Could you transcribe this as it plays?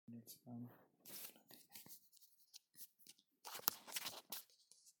Um,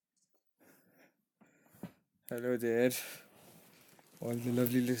 Hello there, all the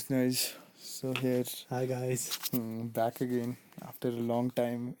lovely listeners. So here, Hi guys, back again after a long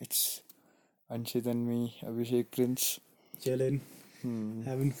time. It's Anshit and me, Abhishek Prince. chilling, Hmm.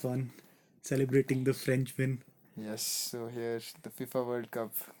 having fun, celebrating the French win. Yes. So here, the FIFA World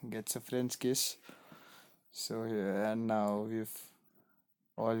Cup gets a French kiss. So here and now we've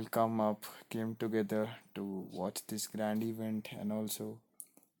all came together to watch this grand event, and also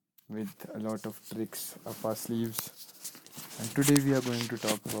with a lot of tricks up our sleeves. And today we are going to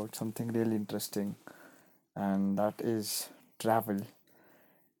talk about something really interesting, and that is travel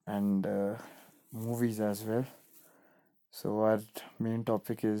and movies as well. So our main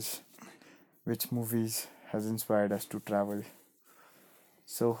topic is which movies has inspired us to travel.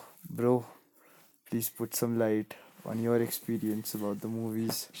 So bro, please put some light on your experience about the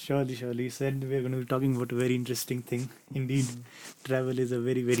movies. Surely, said we're going to be talking about a very interesting thing. Indeed, Mm, travel is a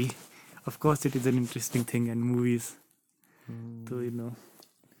very, of course, it is an interesting thing, and movies. So mm, you know,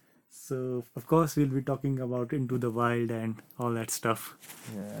 so of course we'll be talking about Into the Wild and all that stuff,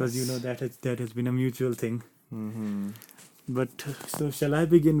 because yes. that has been a mutual thing. Mm-hmm. But so shall I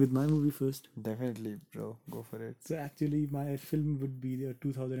begin with my movie first? Definitely, bro. Go for it. So actually, my film would be the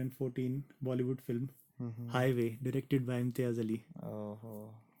 2014 Bollywood film Mm-hmm. Highway, directed by Imtiaz Ali. Oh,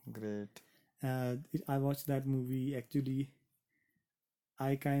 great. I watched that movie. Actually,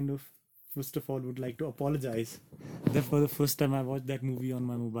 I kind of, first of all, would like to apologize that for the first time I watched that movie on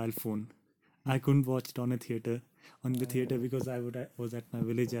my mobile phone. I couldn't watch it on the theater Uh, because I was at my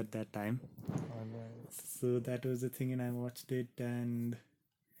village at that time. Alright. So that was the thing, and I watched it, and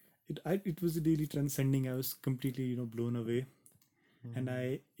it was really transcending. I was completely blown away, and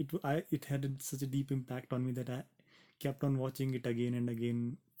Mm-hmm. it had such a deep impact on me that I kept on watching it again and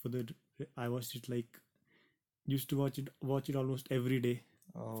again. I watched it like used to watch it almost every day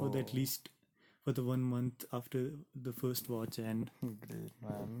for the, at Oh, least for the 1 month after the first watch, and great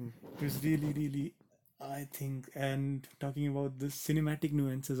man. it was really, I think, and talking about the cinematic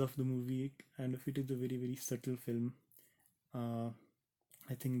nuances of the movie, and if it is a very subtle film. uh,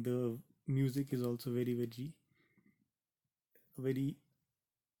 I think the music is also very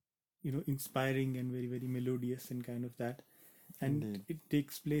inspiring and very melodious and kind of that, and Indeed. it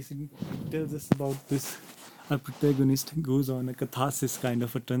tells us about this. Our protagonist goes on a catharsis, kind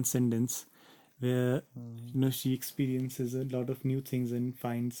of a transcendence, where Mm. she experiences a lot of new things and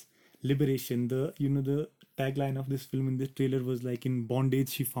finds liberation. The tagline of this film in the trailer was like, in bondage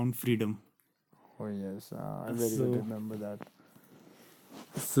she found freedom. Oh yes, I very well So remember that.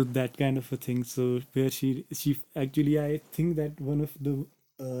 that kind of a thing. So where she actually, I think that one of the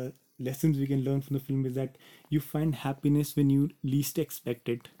lessons we can learn from the film is that you find happiness when you least expect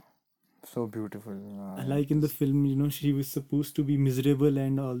it. So beautiful. Like in the Yes. film, she was supposed to be miserable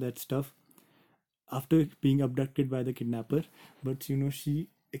and all that stuff after being abducted by the kidnapper, but she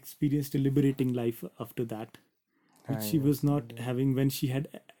experienced a liberating life after that, which she was Yes, not indeed. having when she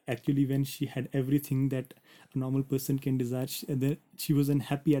had everything that a normal person can desire. She was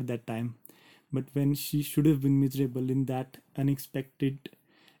unhappy at that time, but when she should have been miserable in that unexpected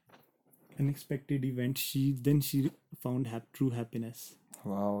event, she found true happiness.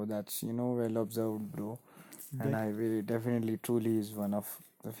 Wow, that's well observed, bro. And That I will definitely truly is one of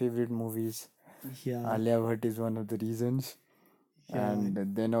the favorite movies. Yeah, Alia Bhatt is one of the reasons, yeah.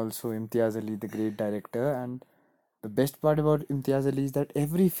 and then also Imtiaz Ali, the great director. And the best part about Imtiaz Ali is that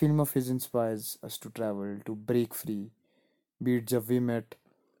every film of his inspires us to travel, to break free. Be it Jab We Met,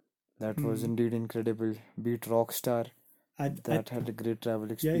 that was Hmm. indeed incredible. Be it Rockstar, I that had a great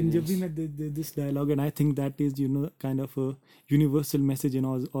travel Yeah, in Jab We experience. Met, this dialogue, and I think that is kind of a universal message in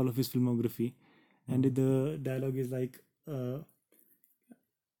all of his filmography. And Mm. the dialogue is like, uh,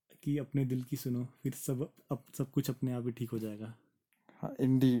 कि अपने दिल की सुनो, फिर सब कुछ अपने आप ही ठीक हो जाएगा.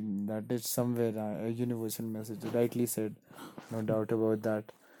 Indeed, that is somewhere a universal message. Rightly said, no doubt about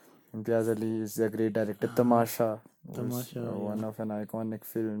that. Imtiaz Ali is a great director. हाँ, Tamasha was Tamasha, one yeah. of an iconic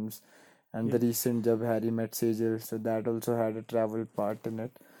films, and Yeah. the recent Jab Harry Met Sejal, so that also had a travel part in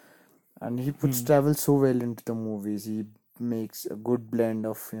it. And he puts Hmm. travel so well into the movies. He makes a good blend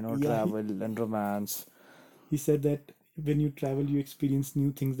of Yeah, travel and romance. he said that when you travel, you experience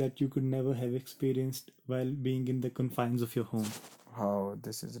new things that you could never have experienced while being in the confines of your home. Wow,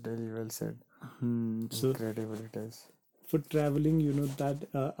 this is really well said. So Incredible it is. for traveling, that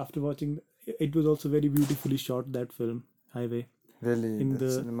after watching, it was also very beautifully shot, that film Highway, Really, in the the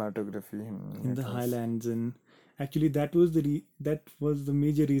cinematography, it was. highlands. And actually that was the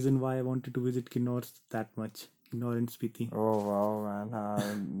major reason why I wanted to visit Kinnaur that much. Ignorant Spiti. Oh wow,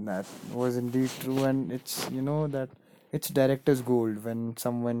 man, that was indeed true, and it's that it's director's gold when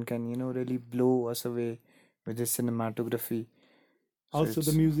someone can really blow us away with his cinematography. So Also,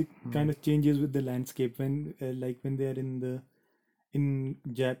 the it's music hmm, kind of changes with the landscape when, like, when they are in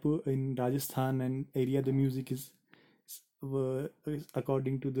Jaipur, in Rajasthan and area, the music is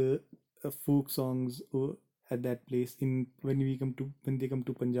according to the folk songs at that place. In when they come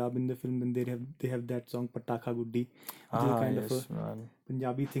to Punjab in the film, then they have that song Pataka Guddi, which is a kind of a yes, man.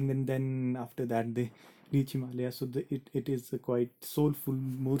 Punjabi thing, and then after that they reach Himalaya. So it is a quite soulful,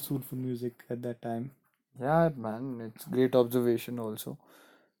 more soulful music at that time. Yeah, man, it's great observation also.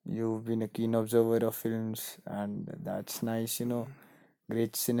 You've been a keen observer of films, and that's nice,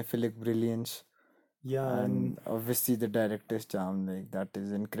 great cinephilic brilliance, Yeah, and and obviously the director's charm, like that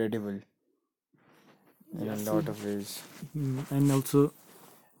is incredible in yeah, a so lot of ways. and also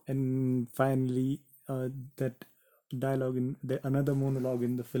and finally that dialogue in the another monologue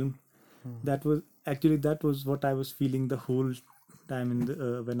in the film, that was actually that was what I was feeling the whole time in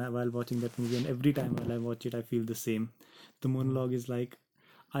the while watching that movie, and every time while I watch it I feel the same. The monologue is like,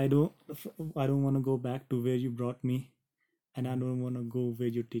 i don't I don't want to go back to where you brought me, and I don't want to go where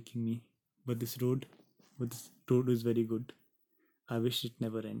you're taking me, but this road is very good. I wish it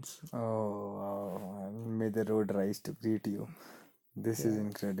never ends. Oh, wow, and may the road rise to greet you. This is Yeah,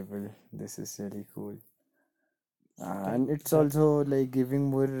 incredible. This is really cool. that And it's that also like giving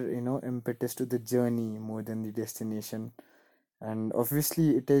more, impetus to the journey more than the destination. And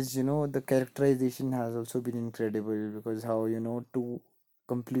obviously, it is, the characterization has also been incredible because how, two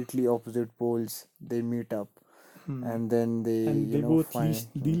completely opposite poles they meet up hmm. and then they, And they both find.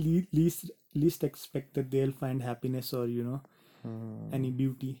 least expect that they'll find happiness or Hmm. any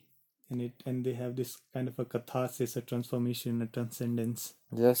beauty in it, and they have this kind of a catharsis, a transformation, a transcendence.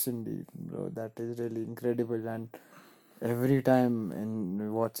 Yes, indeed, bro. That is really incredible. And every time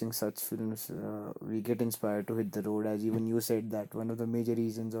in watching such films, we get inspired to hit the road. As even you said that one of the major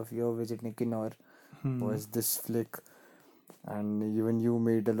reasons of your visit Nikinor Hmm. was this flick, and even you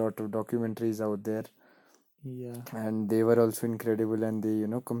made a lot of documentaries out there, Yeah. and they were also incredible. And they,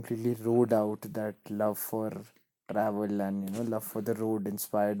 completely rode out that love for travel and love for the road,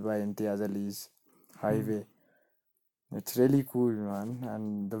 inspired by Imtiaz Ali's Hmm. Highway. It's really cool, man.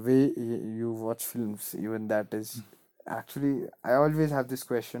 And the way you watch films, even that is actually, I always have this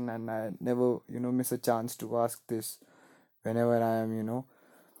question, and I never, miss a chance to ask this whenever I am,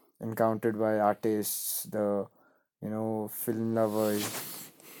 encountered by artists, the, film lovers,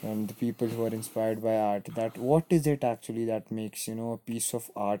 and the people who are inspired by art. That what is it actually that makes, a piece of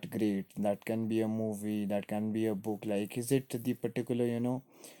art great? That can be a movie, that can be a book. Like, is it the particular,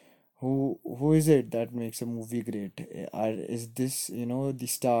 who is it that makes a movie great? Is this the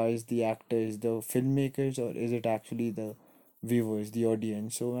stars, the actors, the filmmakers, or is it actually the viewers, the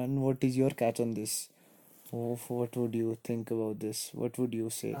audience? So, and what is your catch on this? What would you think about this? What would you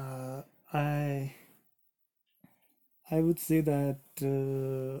say? uh, i I would say that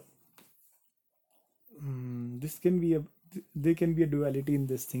this can be a there can be a duality in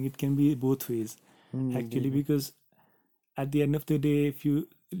this thing. It can be both ways actually, Indeed. because at the end of the day, if you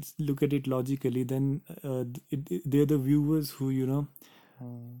look at it logically, then they're the viewers who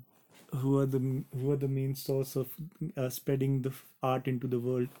Hmm. who are the main source of spreading the art into the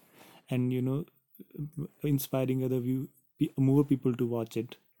world, and inspiring more people to watch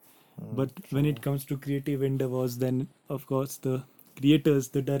it. Hmm. But when it True. comes to creative endeavors, then of course the creators,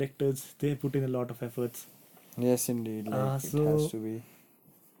 the directors, they put in a lot of efforts. Yes, indeed. Like it has So to be.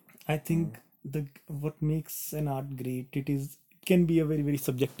 I Hmm. think the what makes an art great, it can be a very very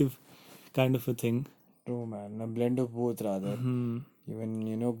subjective kind of a thing. True, man. A blend of both, rather. Hmm. Even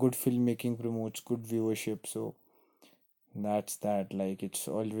good filmmaking promotes good viewership. So that's that. Like it's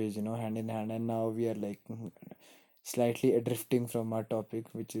always hand in hand. And now we are like slightly drifting from our topic,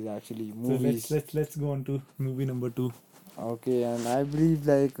 which is actually So let's movies. let's let's go on to movie number two. Okay, and I believe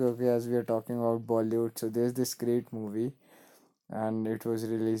like okay, as we are talking about Bollywood, so there's this great movie, and it was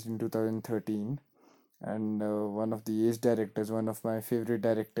released in 2013, and one of the ace directors, one of my favorite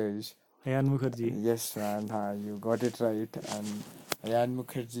directors. Ayan Mukherjee. Yes, man, you got it right, and Ayan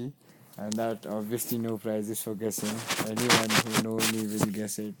Mukherjee, and that obviously no prizes for guessing. Anyone who know me will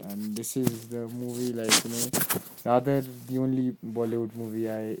guess it, and this is the movie like rather the only Bollywood movie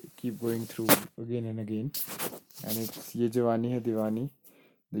I keep going through again and again, and it's Ye Jawani Hai Diwani.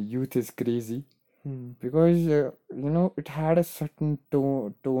 The youth is crazy Hmm. because it had a certain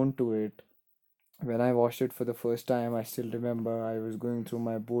tone to it. When I watched it for the first time, I still remember I was going through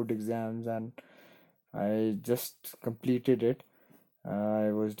my board exams and I just completed it.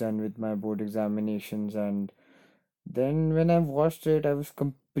 I was done with my board examinations, and Then when I watched it, I was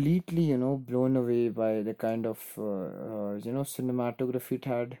completely, blown away by the kind of, cinematography it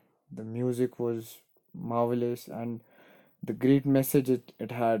had. The music was marvelous, and the great message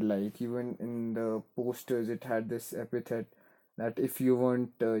it had. Like even in the posters, it had this epithet that if you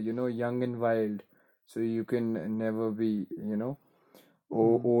weren't, young and wild, so you can never be, Hmm.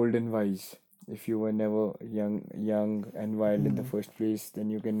 old and wise. If you were never young and wild in the Hmm. first place, then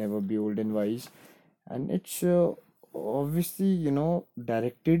you can never be old and wise. And it's obviously,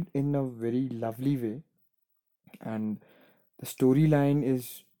 directed in a very lovely way, and the storyline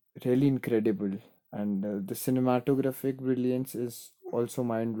is really incredible, and the cinematographic brilliance is also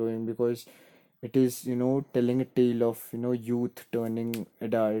mind blowing because it is, telling a tale of, youth turning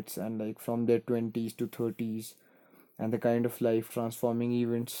adults and like from their 20s to 30s, and the kind of life transforming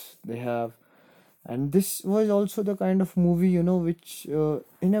events they have. And this was also the kind of movie, which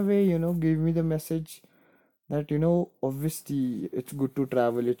in a way, gave me the message that, obviously it's good to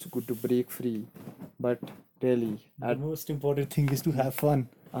travel, it's good to break free, but really The most important thing is to have fun.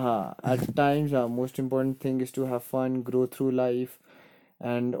 at times most important thing is to have fun, grow through life,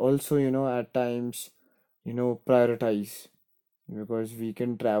 and also, at times, prioritize, because we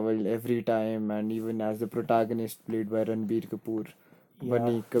can travel every time. And even as the protagonist played by Ranbir Kapoor, Yeah,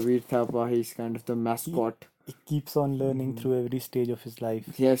 Bunny Kabir Thapa, he's kind of the he, mascot. he keeps on learning Mhm. through every stage of his life.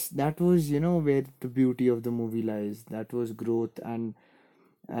 Yes, that was, where the beauty of the movie lies. That was growth,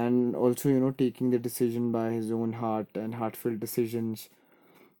 and also, taking the decision by his own heart and heartfelt decisions,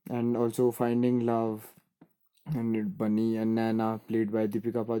 and also finding love. And Bunny and Nana, played by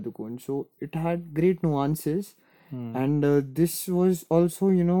Deepika Padukone. So it had great nuances, Hmm. and this was also,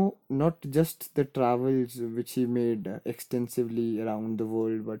 not just the travels which he made extensively around the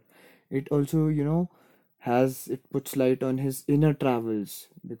world, but it also, has it puts light on his inner travels,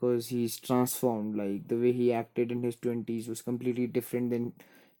 because he's transformed. Like the way he acted in his 20s was completely different than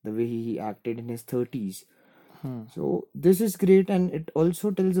the way he acted in his 30s. Hmm. So this is great, and it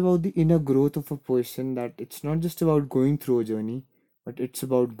also tells about the inner growth of a person, that it's not just about going through a journey, but it's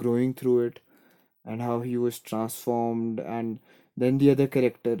about growing through it, and how he was transformed. And then the other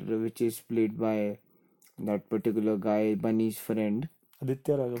character, which is played by that particular guy, Bunny's friend,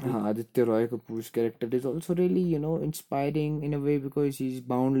 Aditya Roy Kapoor. Aditya Roy Kapoor's character is also really, inspiring in a way, because he's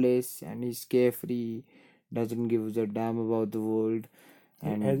boundless and he's carefree, doesn't give a damn about the world. He,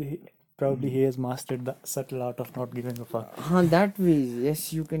 And has, he, probably he has mastered the subtle art of not giving a fuck. that way,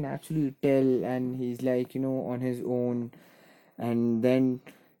 yes, you can actually tell, and he's like, on his own. And then,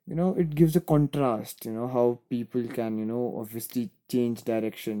 it gives a contrast, how people can, obviously change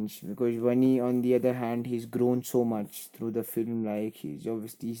directions, because Bunny, on the other hand, he's grown so much through the film. Like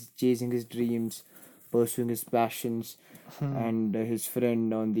he's chasing his dreams, pursuing his passions, Hmm. and his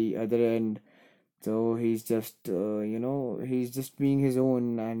friend on the other end, so he's just, he's just being his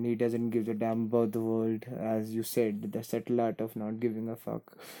own, and he doesn't give a damn about the world, as you said, the subtle art of not giving a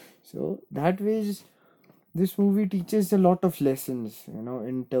fuck. So that way, this movie teaches a lot of lessons,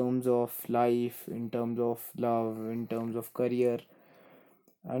 in terms of life, in terms of love, in terms of career.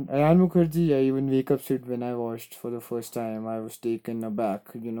 And Ayan Mukherjee, I even wake up sit when I watched for the first time. I was taken aback,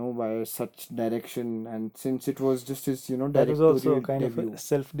 by such direction, and since it was just his, That was also a directorial kind of a debut.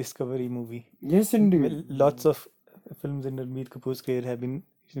 self-discovery movie. Yes, indeed. Well, lots of films in Ranbir Kapoor's career have been,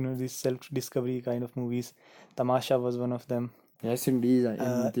 these self-discovery kind of movies. Tamasha was one of them. Yes, indeed.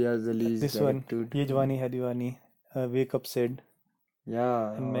 Uh, Imtiaz Ali's this one, directed. Ye Jawani Hai Diwani, Wake Up Sid,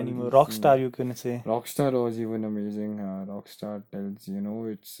 Yeah, and all many more. these things. Rockstar, you can say. Rockstar was even amazing. Rockstar tells,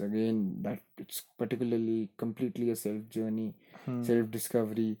 it's again that it's particularly completely a self journey, Hmm. self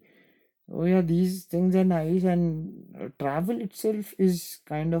discovery. Oh, yeah, these things are nice, and travel itself is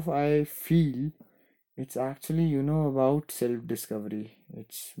kind of, I feel, it's actually, about self discovery.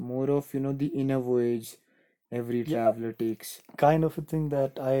 It's more of, the inner voyage every Yeah, traveler takes. kind of a thing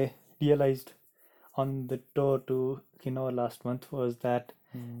that I realized on the tour to Kinoa last month was that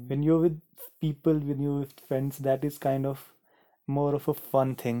Mm. when you're with people, when you're with friends, that is kind of more of a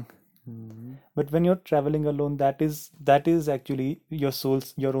fun thing. Mm. But when you're traveling alone, that is actually your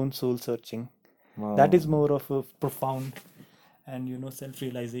own soul searching. That is Wow, more of a profound and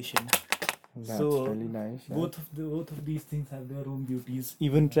self-realization. that's So really nice. Yeah. both of these things have their own beauties.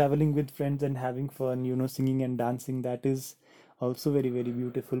 Even traveling with friends and having fun, singing and dancing, that is also very, very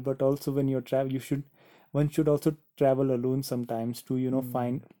beautiful. But also when you're travel, one should also travel alone sometimes to Mm.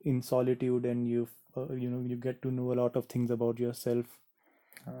 find in solitude, and you get to know a lot of things about yourself.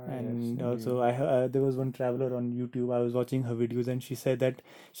 Yes, And indeed. also, there was one traveler on YouTube. I was watching her videos, and she said that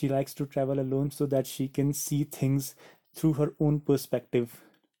she likes to travel alone so that she can see things through her own perspective.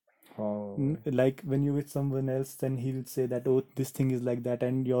 Oh, Like when you're with someone else, then he'll say that, oh, this thing is like that,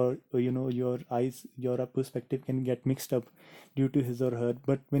 and your your eyes, your perspective can get mixed up due to his or her.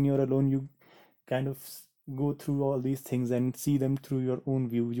 But when you're alone, you kind of go through all these things and see them through your own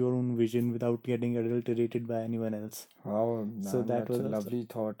view, your own vision, without getting adulterated by anyone else. wow, So man, that that's was a also. lovely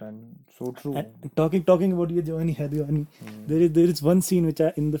thought and so And true. talking about your journey, Hadwani, Hmm. there is one scene which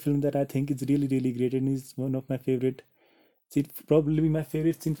I in the film that I think is really great, and is one of my favorite. It's probably my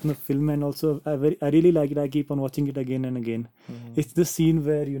favorite scene from the film, and also I really like it. I keep on watching it again and again. Hmm. It's the scene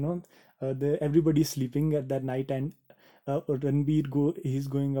where everybody's sleeping at that night, and he's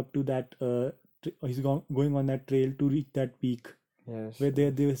going up to that going on that trail to reach that peak Yes, where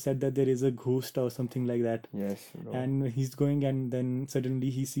yes, they said that there is a ghost or something like that. yes, bro. And he's going, and then suddenly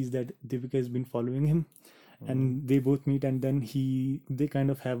he sees that Devika has been following him, Hmm. and they both meet, and then they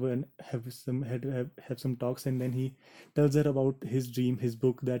kind of have some talks, and then he tells her about his dream, his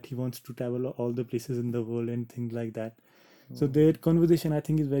book, that he wants to travel all the places in the world and things like that. So their Hmm. conversation, I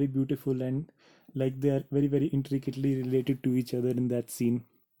think, is very beautiful, and like they are very intricately related to each other in that scene.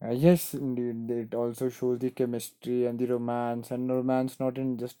 Yes, indeed. It also shows the chemistry and the romance, and romance not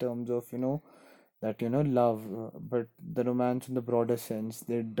in just terms of, that, love, but the romance in the broader sense,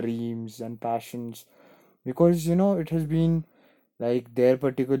 their dreams and passions. Because, it has been like their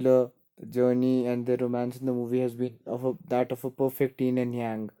particular journey and their romance in the movie has been that of a perfect yin and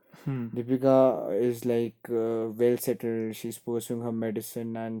yang. Hmm. Deepika is like well settled. She's pursuing her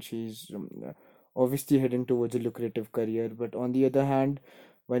medicine and she's obviously heading towards a lucrative career. But on the other hand,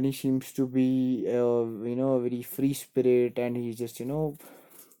 Bunny seems to be, a very free spirit, and he's just,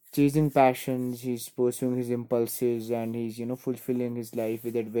 chasing passions. He's pursuing his impulses, and he's, fulfilling his life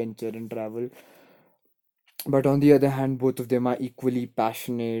with adventure and travel. But on the other hand, both of them are equally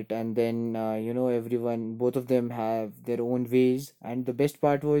passionate, and then everyone, both of them have their own ways, and the best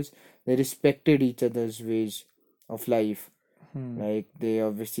part was they respected each other's ways of life. Hmm. Like they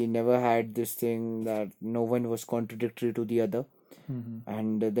obviously never had this thing that no one was contradictory to the other. Hmm.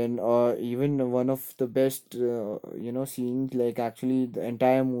 And then even one of the best scenes, like actually the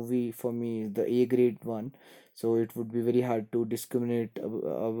entire movie for me is the A grade one, so it would be very hard to discriminate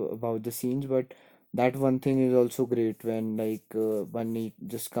about the scenes. But that one thing is also great when like Bunny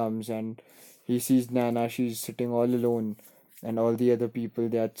just comes and he sees Nana, she's sitting all alone, and all the other people,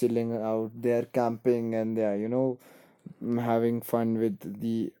 they are chilling out, they are camping, and they are having fun with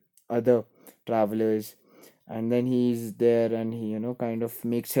the other travelers. And then he's there and he kind of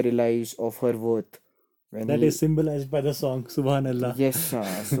makes her realize of her worth when That is he. symbolized by the song Subhanallah. Yes,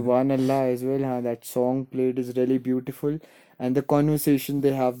 Subhanallah as well, that song played is really beautiful, and the conversation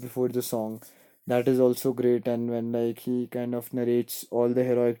they have before the song, that is also great. And when like he kind of narrates all the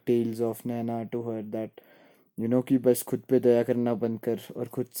heroic tales of Naina to her, that कि बस खुद पे दया करना बंद कर और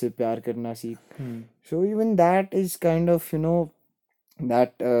खुद से प्यार करना सीख. Hmm. So even that is kind of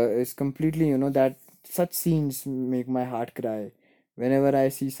that is completely that such scenes make my heart cry whenever I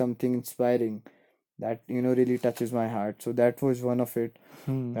see something inspiring that really touches my heart. So that was one of it.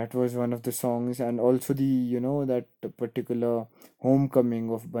 Hmm. That was one of the songs, and also the that particular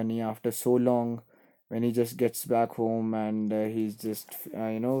homecoming of Bunny after so long, when he just gets back home and he's just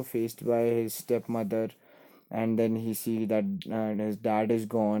faced by his stepmother, and then he see that his dad is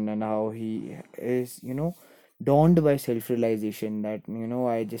gone, and how he is dawned by self-realization that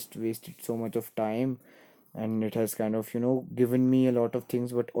I just wasted so much of time, and it has kind of given me a lot of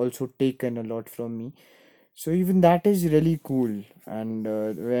things but also taken a lot from me. So even that is really cool. And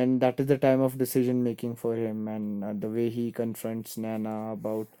when that is the time of decision making for him, and the way he confronts Nana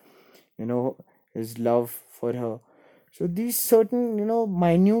about you know his love for her. So these certain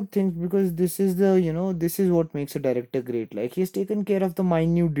minute things, because this is the this is what makes a director great. Like he's taken care of the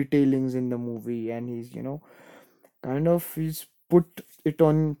minute detailings in the movie, and he's kind of he's put it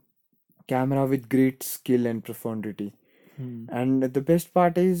on camera with great skill and profundity. Hmm. And the best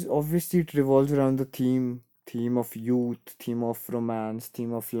part is obviously it revolves around the theme of youth, theme of romance,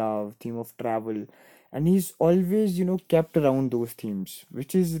 theme of love, theme of travel. And he's always, kept around those themes,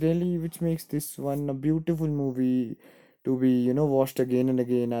 which is really, which makes this one a beautiful movie to be, watched again and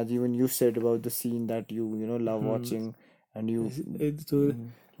again, as even you said about the scene that you love Hmm. watching, and you. So Mhm.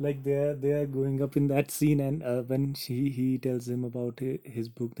 like they are growing up in that scene, and when he tells him about his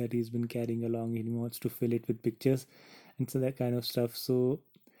book that he's been carrying along, and he wants to fill it with pictures and so that kind of stuff. So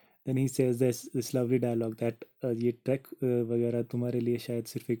then he says this lovely dialogue that ये track वगैरह तुम्हारे लिए शायद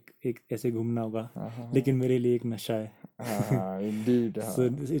सिर्फ एक ऐसे घूमना होगा, लेकिन मेरे लिए एक नशा है. Indeed. So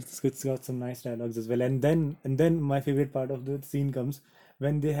it's got some nice dialogues as well. And then my favorite part of the scene comes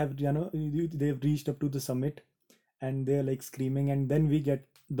when they have they've reached up to the summit, and they're like screaming, and then we get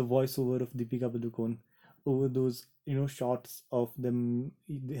the voiceover of Deepika Padukone over those shots of them.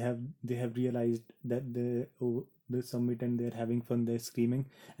 They have realized that the summit and they're having fun, they're screaming,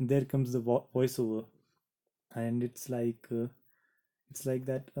 and there comes the voiceover, and it's like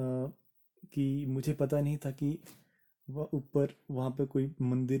that कि मुझे पता नहीं था कि ऊपर वहाँ पे कोई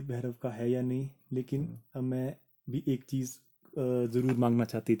मंदिर भैरव का है या नहीं, लेकिन मैं भी एक चीज जरूर मांगना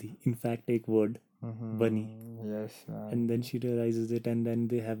चाहती थी, इनफैक्ट एक वर्ड बनी. Yes, man. And then she realizes it, and then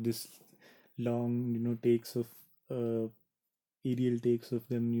they have this long takes of aerial takes of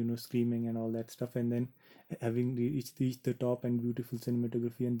them screaming and all that stuff, and then having reached the top and beautiful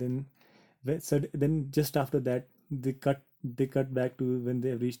cinematography, and then then just after that they cut back to when they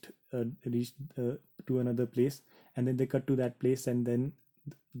have reached to another place, and then they cut to that place, and then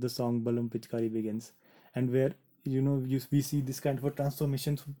the song Balam Pichkari begins, and where we see this kind of a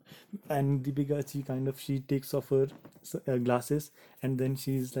transformation, and Deepika, she takes off her glasses, and then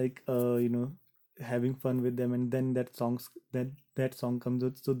she's like having fun with them, and then that song comes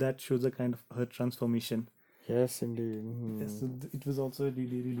out, so that shows a kind of her transformation. Yes, indeed. Yes, so it was also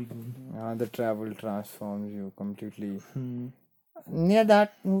really, really good. The travel transforms you completely. Hmm. Yeah,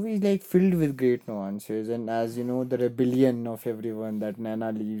 that movie is like filled with great nuances, and as you know, the rebellion of everyone that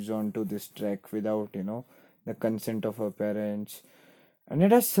Nana leaves onto this trek without the consent of her parents, and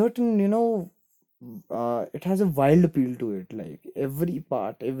it has certain it has a wild appeal to it. Like every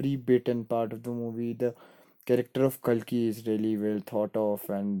part, every bit and part of the movie, the character of Kalki is really well thought of,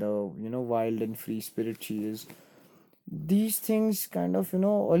 and the wild and free spirit she is. These things kind of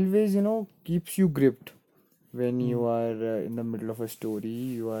always keeps you gripped when you are in the middle of a story.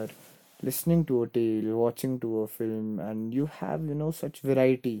 You are listening to a tale, watching to a film, and you have such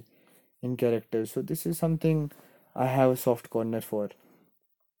variety in characters. So this is something I have a soft corner for.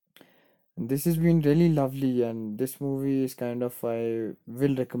 And this has been really lovely, and this movie is kind of I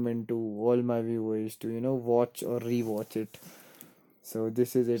will recommend to all my viewers to watch or rewatch it. So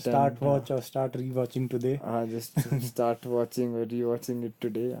this is it, Start and watch or start rewatching today. just start watching or rewatching it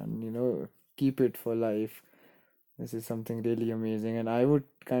today, and keep it for life. This is something really amazing, and I would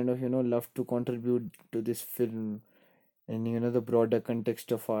kind of love to contribute to this film in the broader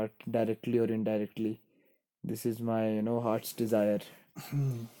context of art, directly or indirectly. This is my heart's desire,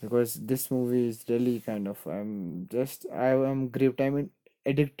 because this movie is really kind of I am gripped. I mean,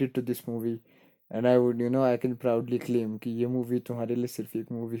 addicted to this movie, and I would I can proudly claim कि ये movie तुम्हारे लिए सिर्फ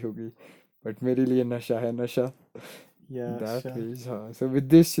एक movie होगी, but मेरे लिए नशा है नशा. Yeah, That sure. is so with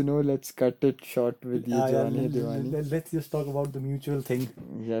this let's cut it short with ये Yeah, जवानी है दीवानी. let's just talk about the mutual thing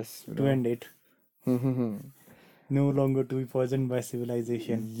Yes, to bro. end it. No longer to be poisoned by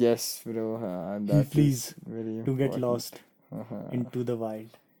civilization. Yes, bro. That Please, is very to get important. lost into the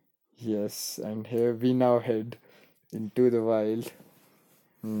wild. Yes, and here we now head into the wild.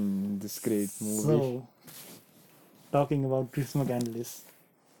 This great movie, So, talking about Chris McCandless,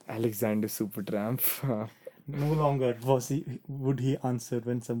 Alexander Supertramp. no longer would he answer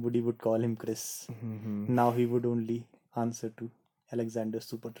when somebody would call him Chris. Now he would only answer to Alexander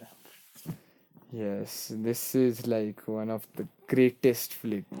Supertramp. Yes, this is like one of the greatest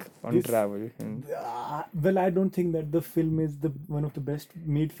flick on This- travel. Well, I don't think that the film is the one of the best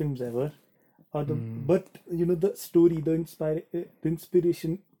made films ever, or but the story, the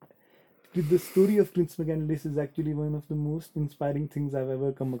inspiration. The story of Chris McCandless is actually one of the most inspiring things I've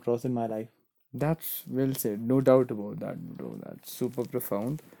ever come across in my life. That's well said, no doubt about that, bro. That's super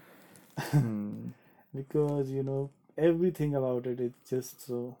profound. Because everything about it is just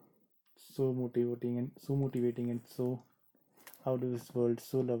so motivating and so out of this world,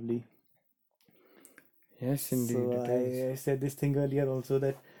 so lovely. Yes, indeed, So it is. I said this thing earlier also,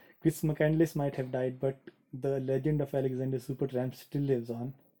 that Chris McCandless might have died, but the legend of Alexander Supertramp still lives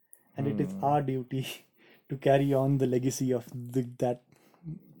on, and it is our duty to carry on the legacy of that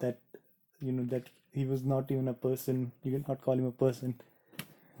that he was not even a person. You cannot call him a person.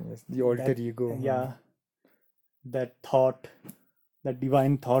 Yes, the alter That, ego. yeah, that thought, that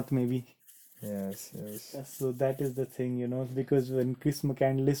divine thought, maybe. Yes, yes. So that is the thing, because when Chris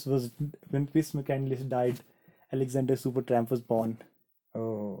McCandless died, Alexander Supertramp was born.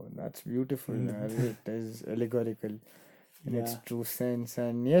 Oh, that's beautiful. It is allegorical in its Yeah. true sense.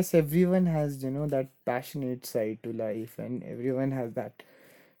 And yes, everyone has, that passionate side to life, and everyone has that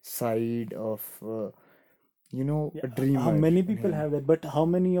side of, a dreamer. How many in people him. have that, but how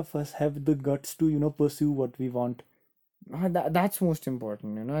many of us have the guts to pursue what we want? That's most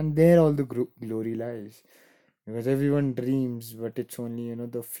important, and there all the glory lies. Because everyone dreams, but it's only,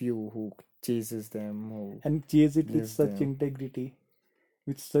 the few who chases them, who And chase it with live such them. integrity,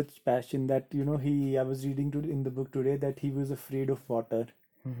 with such passion, that I was reading in the book today that he was afraid of water,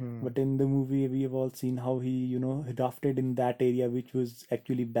 Hmm. But in the movie, we have all seen how he, rafted in that area, which was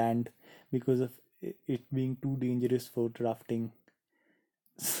actually banned because of it being too dangerous for rafting.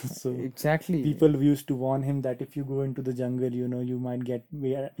 So Exactly. people used to warn him that if you go into the jungle, might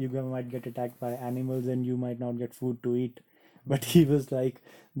get attacked by animals and you might not get food to eat. But he was like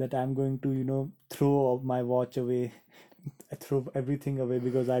that I'm going to, throw my watch away, throw everything away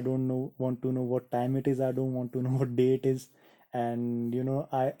because I don't know want to know what time it is. I don't want to know what day it is. And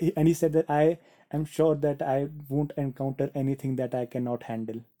he said that I am sure that I won't encounter anything that I cannot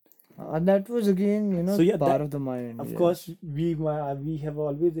handle. That was again, So yeah, part that, of the mind. of Yes. course, we have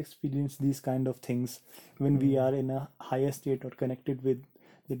always experienced these kind of things when we Hmm. are in a higher state or connected with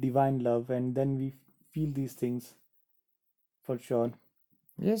the divine love, and then we feel these things for sure.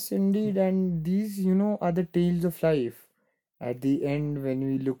 Yes, indeed. And these, are the tales of life. At the end, when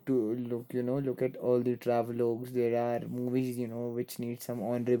we look at all the travelogues, there are movies, which need some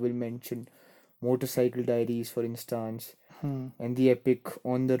honorable mention. Motorcycle Diaries, for instance, Hmm. and the epic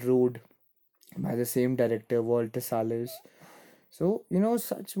On the Road by the same director, Walter Salles. So,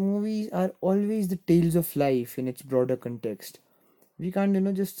 such movies are always the tales of life in its broader context. We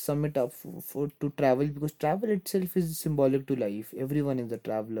can't, just sum it up for to travel, because travel itself is symbolic to life. Everyone is a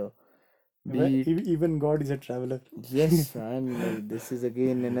traveler. Be it, Even God is a traveler. yes, man, like this is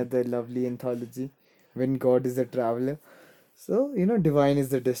again another lovely anthology. When God is a traveler. So, divine is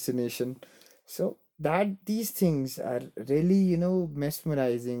the destination. So that these things are really,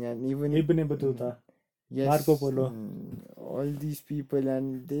 mesmerizing, and even Ibn Battuta, Marco yes, Polo, all these people,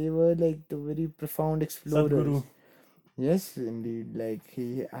 and they were like the very profound Sadhguru, explorers. Yes, indeed. Like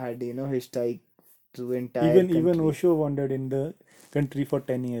he had, hitchhiked through entire even country. Osho wandered in the country for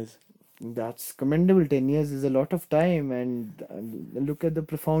 10 years. That's commendable. 10 years is a lot of time, and look at the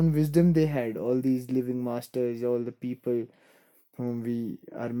profound wisdom they had. All these living masters, all the people whom we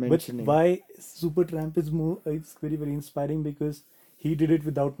are But mentioning. why Supertramp is more? It's very very inspiring because he did it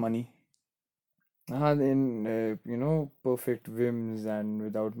without money. In perfect whims and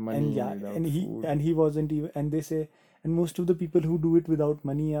without And money, yeah, without food. and he wasn't even, and they say, and most of the people who do it without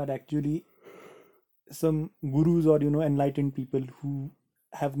money are actually some gurus or enlightened people who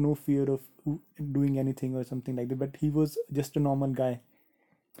have no fear of doing anything or something like that. But he was just a normal guy.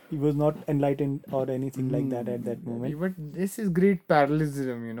 He was not enlightened or anything like that at that moment. But this is great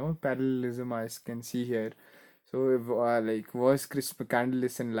parallelism, parallelism I can see here. So, if, like, was Chris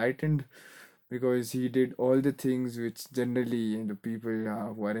McCandless enlightened? Because he did all the things which generally the people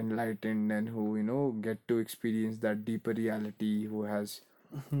who are enlightened and who, get to experience that deeper reality, who has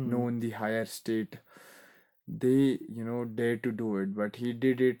Hmm. known the higher state, they, dare to do it. But he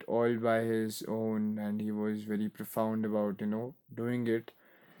did it all by his own, and he was very profound about, doing it.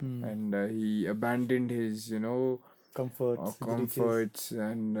 Hmm. And he abandoned his, Comforts, his riches. comforts,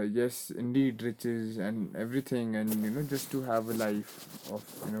 and yes, indeed, riches and everything, and just to have a life of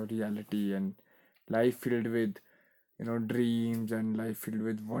reality, and life filled with dreams, and life filled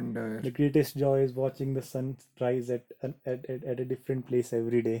with wonder. The greatest joy is watching the sun rise at a different place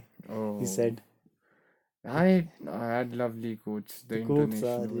every day, he Oh, said. I had lovely quotes. The The quotes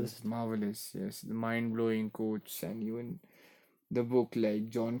are intonation was just, marvelous. Yes, the mind-blowing quotes, and even the book, like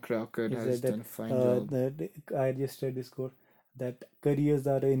John Crocker he has said that, done a fine job. I just read this quote that careers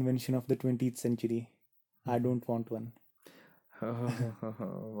are an invention of the 20th century. I don't want one.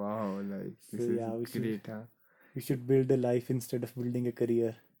 Wow, like So this is yeah, great, huh? we should build a life instead of building a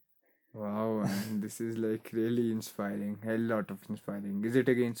career. Wow, and this is like really inspiring. Hell lot of inspiring. Is it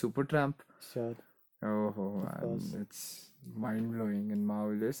again Supertramp? Sure, Oh, of man, course. it's mind blowing and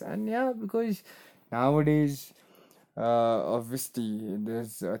marvelous. And yeah, because nowadays, obviously,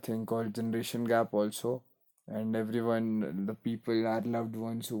 there's a thing called generation gap also. And everyone, the people, our loved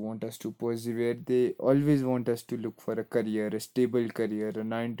ones who want us to persevere, they always want us to look for a career, a stable career, a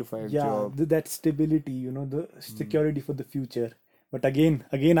 9 to 5 Yeah, job. that stability, the Hmm. security for the future. But again,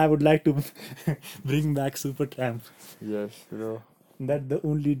 I would like to bring back Supertramp. Yes, bro. That the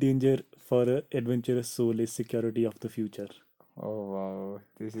only danger for a adventurous soul is security of the future. Oh, wow.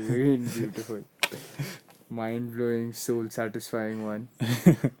 This is again beautiful. Mind blowing, soul satisfying one.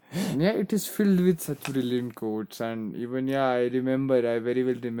 And yeah, it is filled with such brilliant quotes. And even, yeah, I very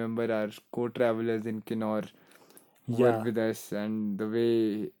well remember our co travelers in Kinnaur who were Yeah, with us, and the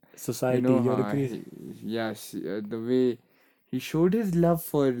way, society. You're a great. yes, the way he showed his love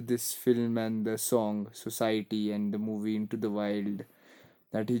for this film and the song Society and the movie Into the Wild,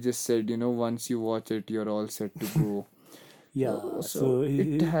 that he just said, once you watch it, you're all set to go. Yeah. So So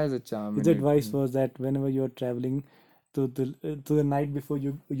it has a charm his in it. advice was that whenever you're traveling, to the night before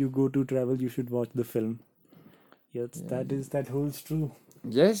you go to travel, you should watch the film. Yes, Yeah. that holds true.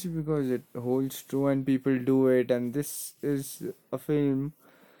 Yes, because it holds true and people do it, and this is a film.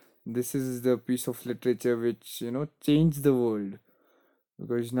 This is the piece of literature which changed the world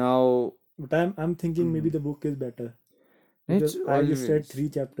because now But I'm thinking maybe mm, the book is better it's because I just read always 3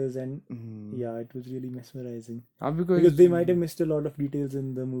 chapters and mm, yeah, it was really mesmerizing. Because because they might have missed a lot of details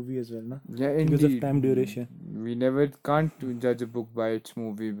in the movie as well, na? yeah, Because of indeed. time duration. We never can't judge a book by its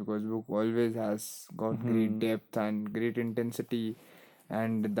movie because book always has got great Hmm. depth and great intensity,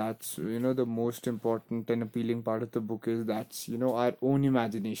 and that's the most important and appealing part of the book is that's our own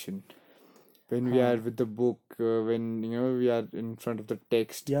imagination when we are Huh. with the book when we are in front of the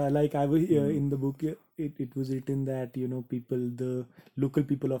text. Yeah, like I was Hmm. in the book, it was written that people, the local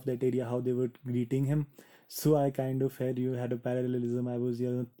people of that area, how they were greeting him. So I kind of had a parallelism. I was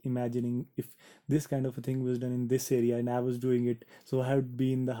imagining if this kind of a thing was done in this area and I was doing it. So I would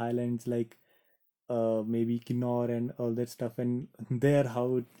be in the highlands, like maybe Kinnaur and all that stuff, and there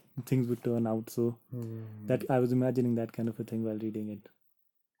how things would turn out. So that Hmm. I was imagining that kind of a thing while reading it.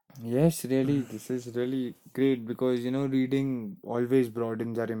 Yes, really, this is really great because reading always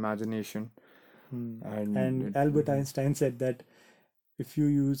broadens our imagination, Hmm. and And Albert Einstein said that if you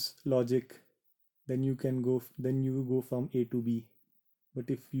use logic, then then you go from A to B. But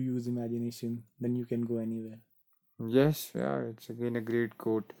if you use imagination, then you can go anywhere. yes, yeah, it's again a great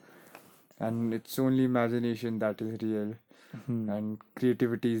quote, and it's only imagination that is real, Hmm. and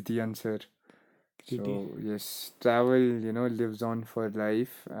creativity is the answer. Pretty. So yes, travel, lives on for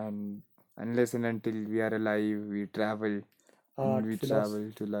life, and unless and until we are alive, we travel, and Art, we philosophy,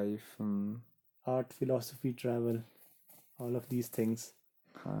 travel to life. art, philosophy, travel, all of these things.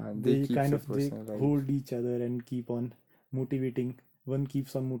 They They keeps kind a of they person alive. hold each other and keep on motivating. One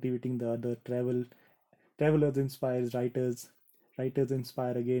keeps on motivating the other. Travelers inspires writers. Writers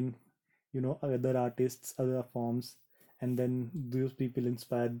inspire again, other artists, other forms, and then those people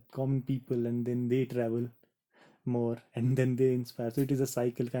inspire common people, and then they travel more, and then they inspire. So it is a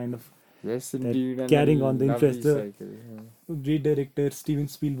cycle kind of Yes, that indeed, and a carrying on the interest. lovely The cycle. Yeah. great director Steven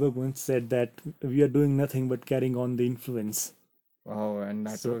Spielberg once said that we are doing nothing but carrying on the influence. Wow, and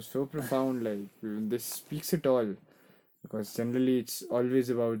that So was so profound. Like this speaks it all because generally it's always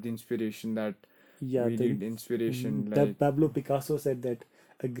about the inspiration that yeah, we need inspiration. that Like Pablo Picasso said that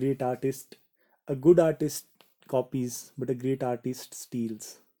a great artist, a good artist copies, but a great artist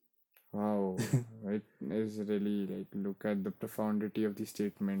steals. wow, it is really like look at the profundity of the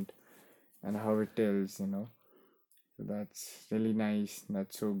statement and how it tells. So that's really nice.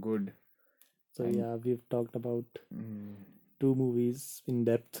 That's so good. So And yeah, we've talked about mm, 2 movies in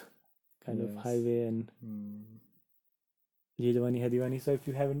depth, kind of yes, Highway and mm, Ye Jawani Hai Diwani. So if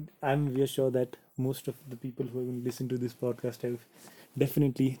you haven't, we are sure that most of the people who have listened to this podcast have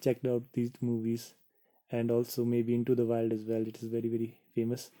definitely checked out these movies, and also maybe Into the Wild as well. It is very very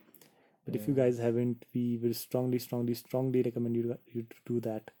famous. But if you guys yes, haven't, we will strongly recommend you to do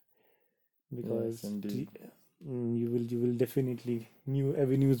that yes, because indeed. you will definitely new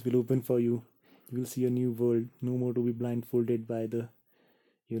avenues will open for you. You will see a new world. No more to be blindfolded by the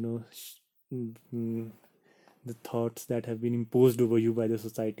you know mm, mm, the thoughts that have been imposed over you by the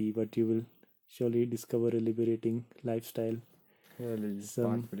society, but you will surely discover a liberating lifestyle. Really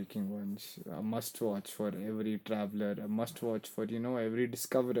Some path-breaking ones. A must-watch for every traveler. A must-watch for every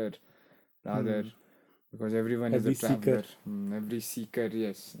discoverer rather, hmm, because everyone is a every seeker. traveler. Every seeker,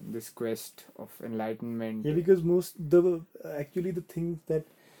 yes. This quest of enlightenment. Yeah, because most the actually the things that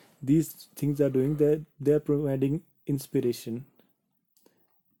these things are doing, they're providing inspiration.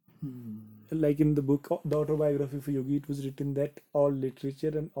 Hmm. Like in the book, the autobiography of Yogi, it was written that all literature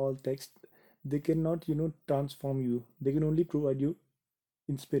and all text, they cannot transform you. They can only provide you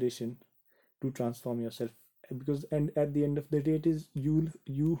inspiration to transform yourself. Because and at the end of the day, it is you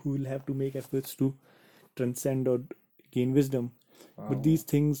who will have to make efforts to transcend or gain wisdom. But these Wow.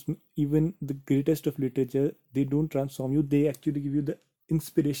 things, even the greatest of literature, they don't transform you. They actually give you the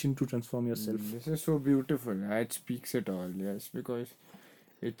inspiration to transform yourself. This is so beautiful. It speaks it all, yes, because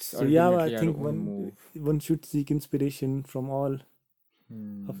it's So yeah, I ultimately our think own move. one should seek inspiration from all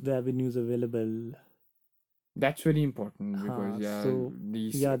of Hmm. the avenues available. That's very important because yeah, So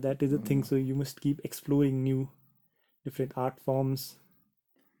these yeah, that is the thing. mm, So you must keep exploring new, different art forms,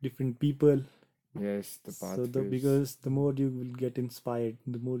 different people. yes, the So the pathways. because the more you will get inspired,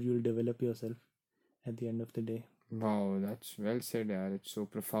 the more you will develop yourself at the end of the day. Wow, that's well said, yeah. It's so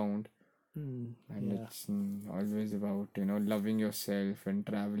profound. And Yeah, it's always about loving yourself and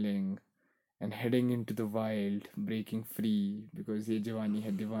traveling and heading into the wild, breaking free because ye jawani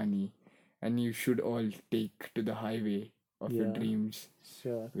hai diwani, and you should all take to the highway of your yeah, dreams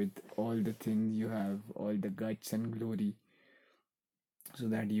sure. with all the things you have, all the guts and glory. so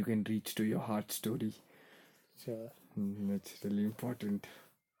that you can reach to your heart story. Sure. That's really important.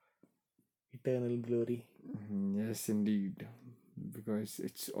 Eternal glory. Yes, indeed. Because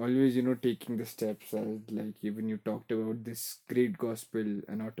it's always, taking the steps. Like even you talked about this great gospel,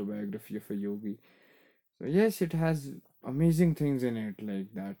 an autobiography of a yogi. So yes, it has amazing things in it,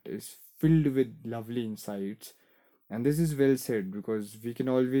 like that is filled with lovely insights. And this is well said because we can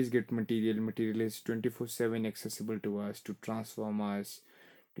always get material. Material is 24/7 accessible to us to transform us,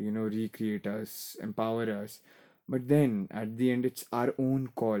 to recreate us, empower us. But then at the end, it's our own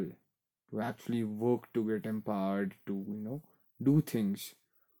call to actually work to get empowered, to do things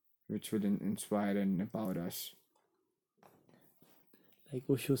which will inspire and empower us. Like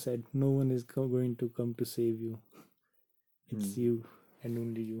Osho said, no one is going to come to save you. It's Hmm. you and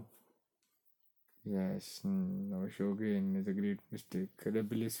only you. Yes, no, Shogun is a great mistake.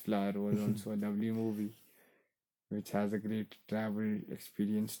 Rebellious Flower was also a lovely movie, which has a great travel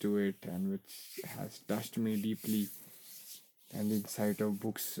experience to it and which has touched me deeply. And the insight of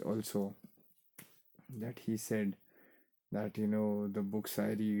books also, that he said that the books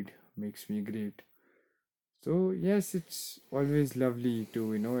I read makes me great. So yes, it's always lovely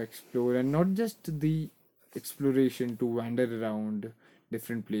to explore, and not just the exploration to wander around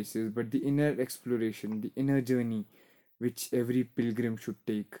different places, but the inner exploration, the inner journey, which every pilgrim should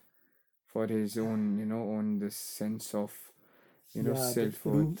take for his own own this sense of Yeah, the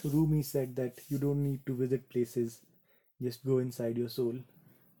self-worth. Rumi said that you don't need to visit places, just go inside your soul.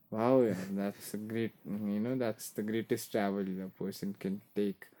 Wow, yeah, that's a great, that's the greatest travel a person can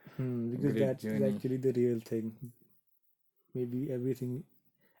take. A Because great that is journey. actually the real thing. Maybe everything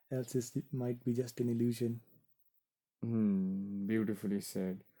else is might be just an illusion. Beautifully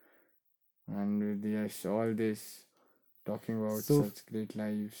said. And with yes, all this talking about So, such great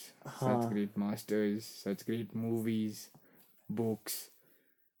lives, such huh, great masters, such great movies, books.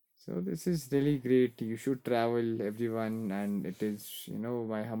 So this is really great. You should travel, everyone, and it is,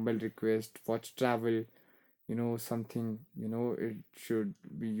 my humble request. Watch travel, something, it should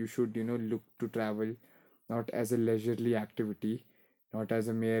be. You should, look to travel, not as a leisurely activity, not as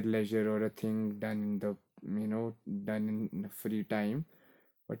a mere leisure or a thing done in the, done in free time,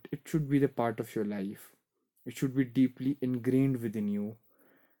 but it should be the part of your life. It should be deeply ingrained within you,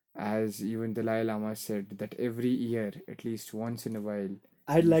 as even Dalai Lama said that every year, at least once in a while,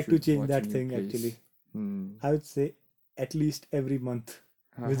 I'd you like to should change watch a that new thing place. actually. Hmm. I would say at least every month,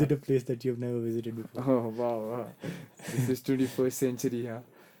 visit a place that you've never visited before. Oh wow, wow. This is 21st century, huh?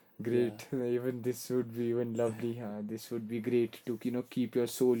 Yeah. Great. Even this would be even lovely, huh? This would be great to keep your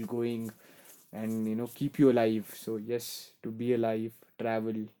soul going and keep you alive. So yes, to be alive,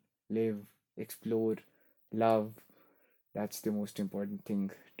 travel, live, explore, love. That's the most important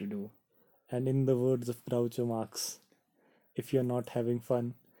thing to do. And in the words of Groucho Marx, if you're not having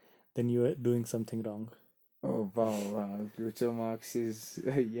fun, then you are doing something wrong. Oh wow, wow. Future Marx is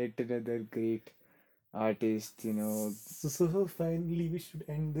yet another great artist, So finally, we should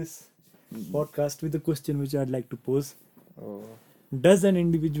end this Mm, podcast with a question which I'd like to pose. oh Does an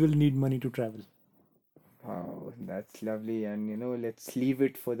individual need money to travel? wow, that's lovely. And let's leave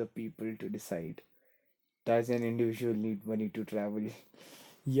it for the people to decide. Does an individual need money to travel?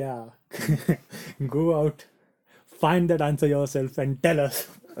 Yeah. Hmm. Go out, find that answer yourself, and tell us.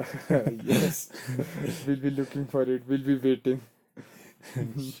 Yes, we'll be looking for it. We'll be waiting.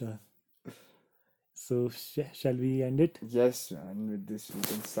 Sure. So, shall we end it? Yes, and with this we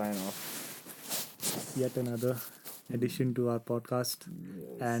can sign off. Yet another addition to our podcast.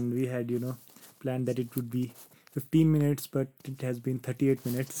 Yes. And we had, planned that it would be 15 minutes, but it has been 38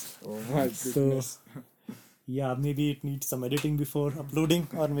 minutes. Oh my So, goodness. yeah, maybe it needs some editing before uploading,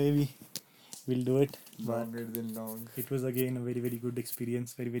 or maybe we'll do it. But Longer than long. it was again a very, very good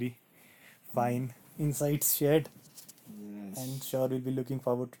experience, very, very fine insights shared. And Yes. sure, we'll be looking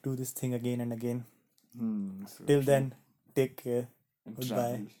forward to do this thing again and again. So Till true. then, take care, And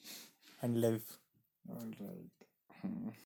goodbye, travel. and live. All right.